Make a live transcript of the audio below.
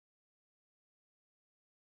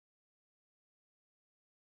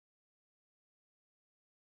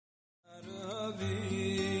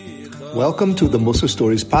Welcome to the Mussar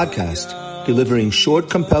Stories podcast, delivering short,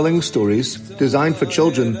 compelling stories designed for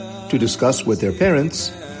children to discuss with their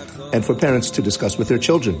parents and for parents to discuss with their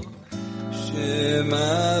children.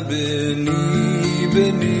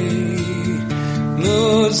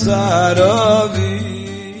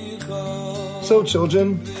 So,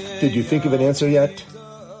 children, did you think of an answer yet?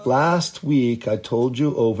 Last week, I told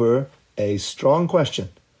you over a strong question.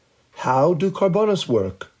 How do korbanos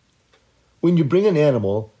work? When you bring an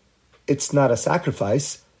animal, it's not a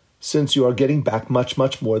sacrifice, since you are getting back much,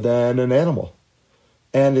 much more than an animal.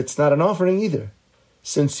 And it's not an offering either,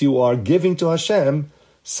 since you are giving to Hashem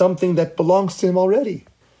something that belongs to Him already.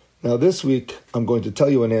 Now this week, I'm going to tell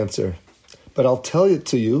you an answer, but I'll tell it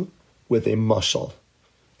to you with a mashal,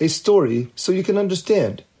 a story so you can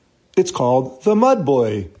understand. It's called The Mud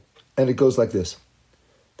Boy, and it goes like this.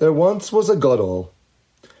 There once was a gadol.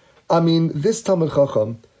 This Talmid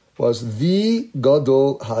Chacham was the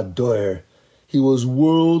Gadol Hadoer. He was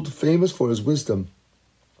world famous for his wisdom.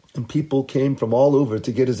 And people came from all over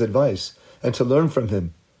to get his advice and to learn from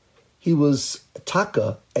him. He was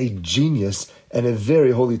taka, a genius, and a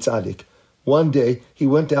very holy tzaddik. One day, he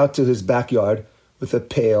went out to his backyard with a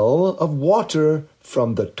pail of water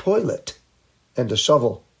from the toilet and a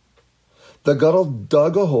shovel. The Gadol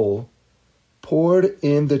dug a hole, poured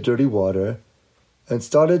in the dirty water, and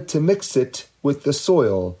started to mix it with the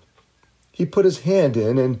soil. He put his hand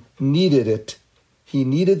in and kneaded it. He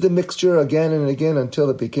kneaded the mixture again and again until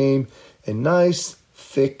it became a nice,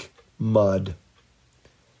 thick mud.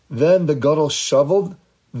 Then the gadol shoveled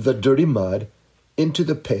the dirty mud into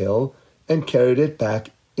the pail and carried it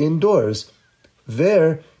back indoors.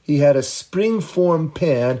 There he had a spring-formed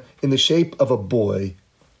pan in the shape of a boy.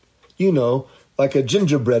 Like a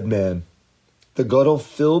gingerbread man. The gadol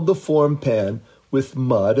filled the formed pan with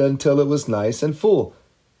mud until it was nice and full.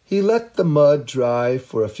 He let the mud dry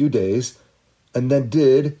for a few days and then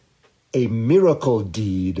did a miracle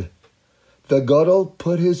deed. The gadol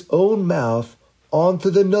put his own mouth onto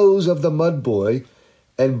the nose of the mud boy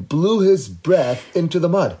and blew his breath into the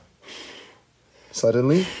mud.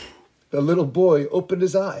 Suddenly, the little boy opened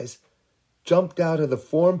his eyes, jumped out of the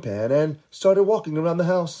formed pan, and started walking around the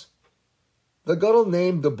house. The gadol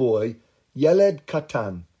named the boy Yeled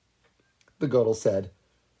Katan. The gadol said,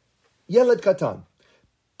 Yeled Katan,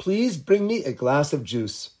 please bring me a glass of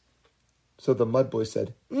juice. So the mud boy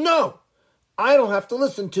said, No, I don't have to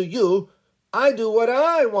listen to you. I do what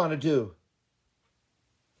I want to do.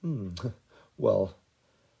 Well,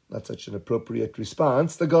 not such an appropriate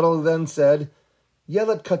response. The gadol then said,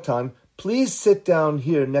 Yeled Katan, please sit down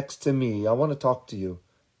here next to me. I want to talk to you.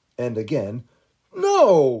 And again,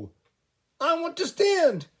 No, I want to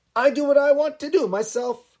stand. I do what I want to do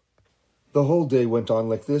myself. The whole day went on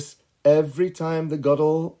like this. Every time the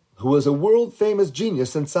gadol, who was a world-famous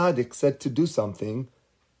genius and tzaddik, said to do something,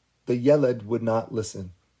 the Yeled would not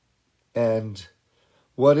listen. And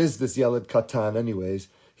what is this Yeled Katan anyways?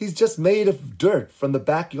 He's just made of dirt from the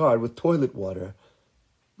backyard with toilet water.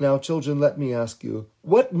 Now, children, let me ask you,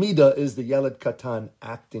 what midah is the Yeled Katan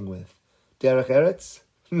acting with? Derech Eretz?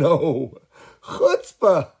 No,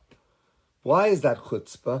 chutzpah. Why is that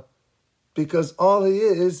chutzpah? Because all he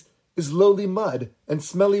is lowly mud and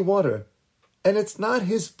smelly water. And it's not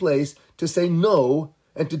his place to say no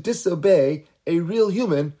and to disobey a real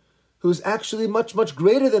human who's actually much, much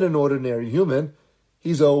greater than an ordinary human.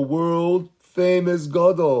 He's a world-famous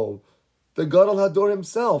gadol, the Gadol Hador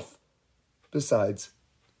himself. Besides,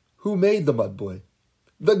 who made the mud boy?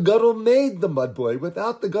 The gadol made the mud boy.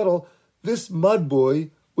 Without the gadol, this mud boy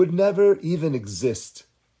would never even exist.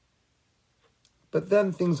 But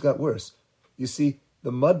then things got worse. You see,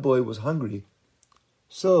 the mud boy was hungry.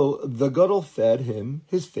 So the gadol fed him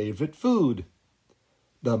his favorite food.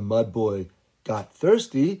 The mud boy got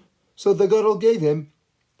thirsty, so the gadol gave him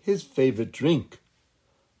his favorite drink.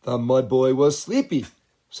 The mud boy was sleepy,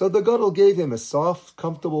 so the gadol gave him a soft,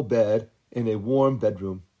 comfortable bed in a warm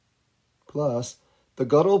bedroom. Plus, the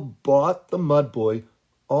gadol bought the mud boy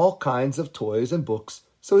all kinds of toys and books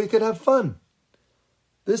so he could have fun.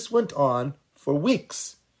 This went on for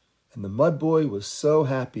weeks, and the mud boy was so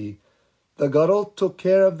happy. The gadol took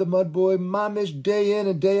care of the mud boy mamish day in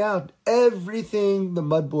and day out, everything the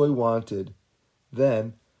mud boy wanted.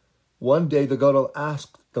 Then, one day the gadol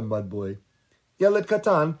asked the mud boy, Yeled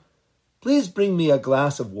Katan, please bring me a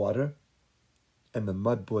glass of water. And the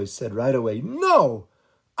mud boy said right away, No,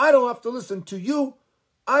 I don't have to listen to you.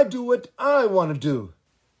 I do what I want to do.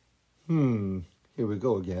 Here we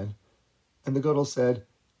go again. And the gadol said,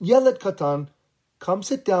 Yeled Katan, come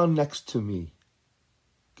sit down next to me.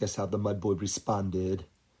 Guess how the mud boy responded?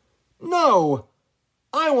 No,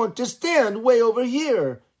 I want to stand way over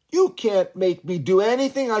here. You can't make me do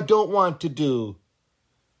anything I don't want to do.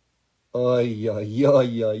 Oy, oy,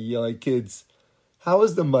 oy, oy, oy, kids. How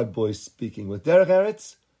is the mud boy speaking? With derech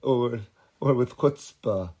eretz or with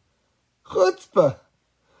chutzpah? Chutzpah!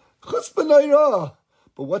 Chutzpah naira!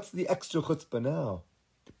 But what's the extra chutzpah now?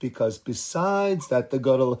 Because besides that the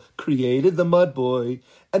Gadol created the mud boy,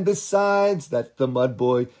 and besides that the mud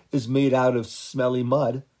boy is made out of smelly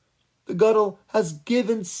mud, the Gadol has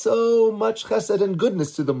given so much chesed and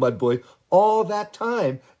goodness to the mud boy all that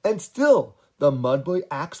time, and still the mud boy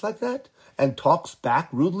acts like that and talks back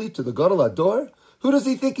rudely to the Gadol Ador? Who does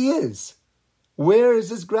he think he is? Where is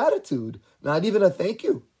his gratitude? Not even a thank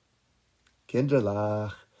you.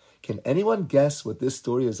 Kinderlach, can anyone guess what this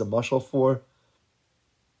story is a mashal for?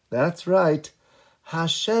 That's right.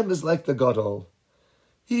 Hashem is like the Gadol.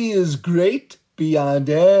 He is great beyond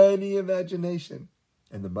any imagination.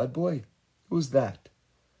 And the mud boy, who's that?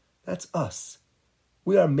 That's us.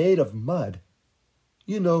 We are made of mud.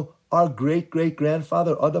 You know, our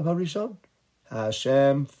great-great-grandfather Adam HaRishon?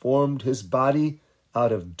 Hashem formed his body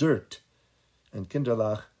out of dirt. And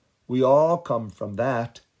Kinderlach, we all come from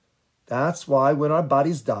that. That's why when our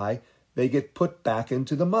bodies die, they get put back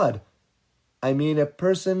into the mud. I mean, a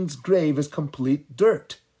person's grave is complete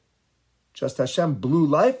dirt. Just Hashem blew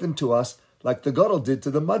life into us like the Gadol did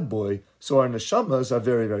to the mud boy, so our neshamas are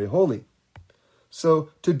very, very holy. So,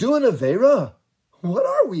 to do an Aveira, what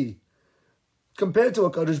are we? Compared to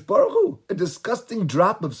a Kadosh Baruch Hu, a disgusting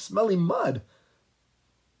drop of smelly mud.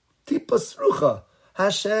 Tipasrucha,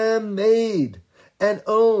 Hashem made and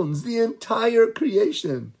owns the entire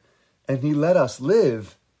creation, and He let us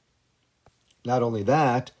live. Not only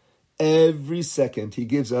that, every second He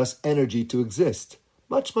gives us energy to exist,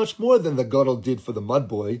 much, much more than the Gadol did for the mud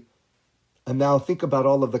boy. And now think about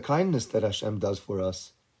all of the kindness that Hashem does for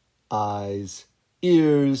us. Eyes,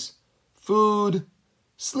 ears, food,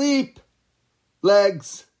 sleep,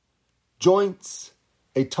 legs, joints,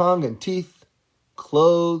 a tongue and teeth,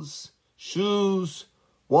 clothes, shoes,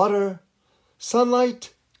 water,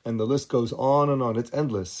 sunlight, and the list goes on and on. It's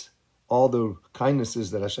endless. All the kindnesses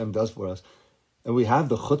that Hashem does for us. And we have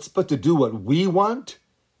the chutzpah to do what we want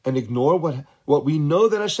and ignore what we know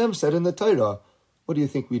that Hashem said in the Torah. What do you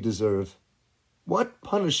think we deserve? What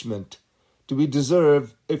punishment do we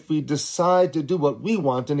deserve if we decide to do what we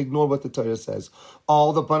want and ignore what the Torah says?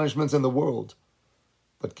 All the punishments in the world.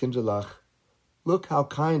 But Kinderlach, look how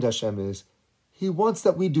kind Hashem is. He wants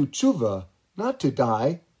that we do tshuva, not to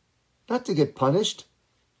die, not to get punished.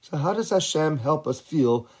 So how does Hashem help us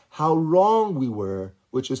feel how wrong we were,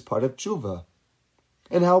 which is part of tshuva?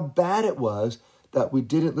 And how bad it was that we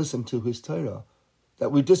didn't listen to His Torah,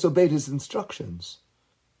 that we disobeyed His instructions.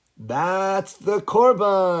 That's the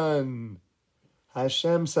korban.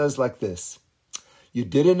 Hashem says like this: you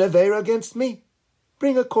did an aveira against me?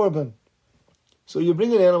 Bring a korban. So you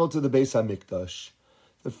bring an animal to the Beis HaMikdash.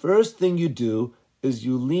 The first thing you do is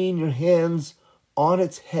you lean your hands on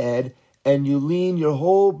its head and you lean your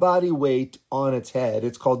whole body weight on its head.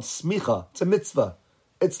 It's called smicha. It's a mitzvah.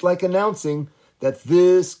 It's like announcing that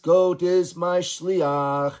this goat is my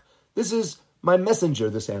shliach. This is my messenger,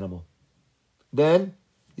 this animal. Then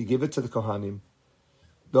you give it to the Kohanim.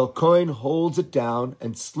 The Kohen holds it down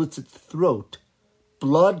and slits its throat.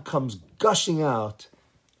 Blood comes gushing out.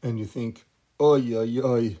 And you think, oy, oy,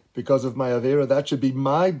 oy, because of my Aveira, that should be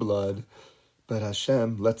my blood. But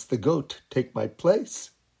Hashem lets the goat take my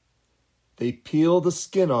place. They peel the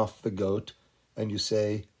skin off the goat, and you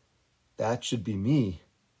say, that should be me.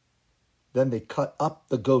 Then they cut up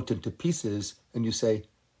the goat into pieces, and you say,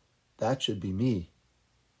 that should be me.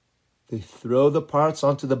 They throw the parts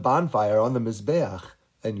onto the bonfire on the Mizbeach,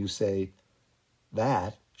 and you say,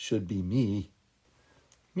 that should be me.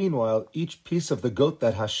 Meanwhile, each piece of the goat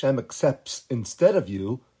that Hashem accepts instead of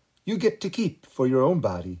you, you get to keep for your own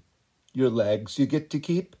body. Your legs you get to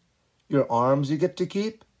keep, your arms you get to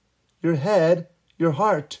keep, your head, your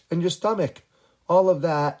heart, and your stomach. All of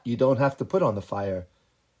that you don't have to put on the fire.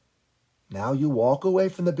 Now you walk away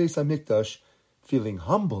from the Beis HaMikdash feeling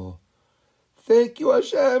humble. Thank you,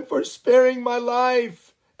 Hashem, for sparing my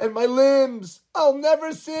life and my limbs. I'll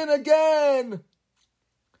never sin again.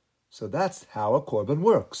 So that's how a korban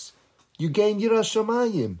works. You gain Yiras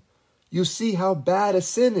Shamayim. You see how bad a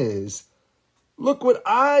sin is. Look what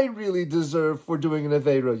I really deserve for doing an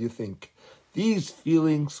Aveira, you think. These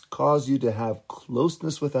feelings cause you to have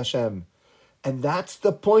closeness with Hashem. And that's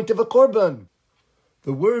the point of a korban.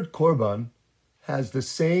 The word korban has the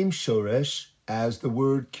same shoresh as the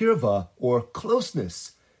word kirva, or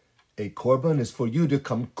closeness. A korban is for you to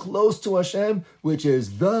come close to Hashem, which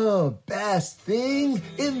is the best thing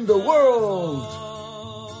in the world.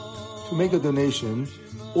 To make a donation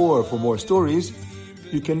or for more stories,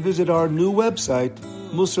 you can visit our new website,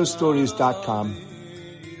 musarstories.com.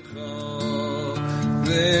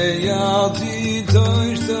 Ve yati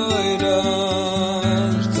toy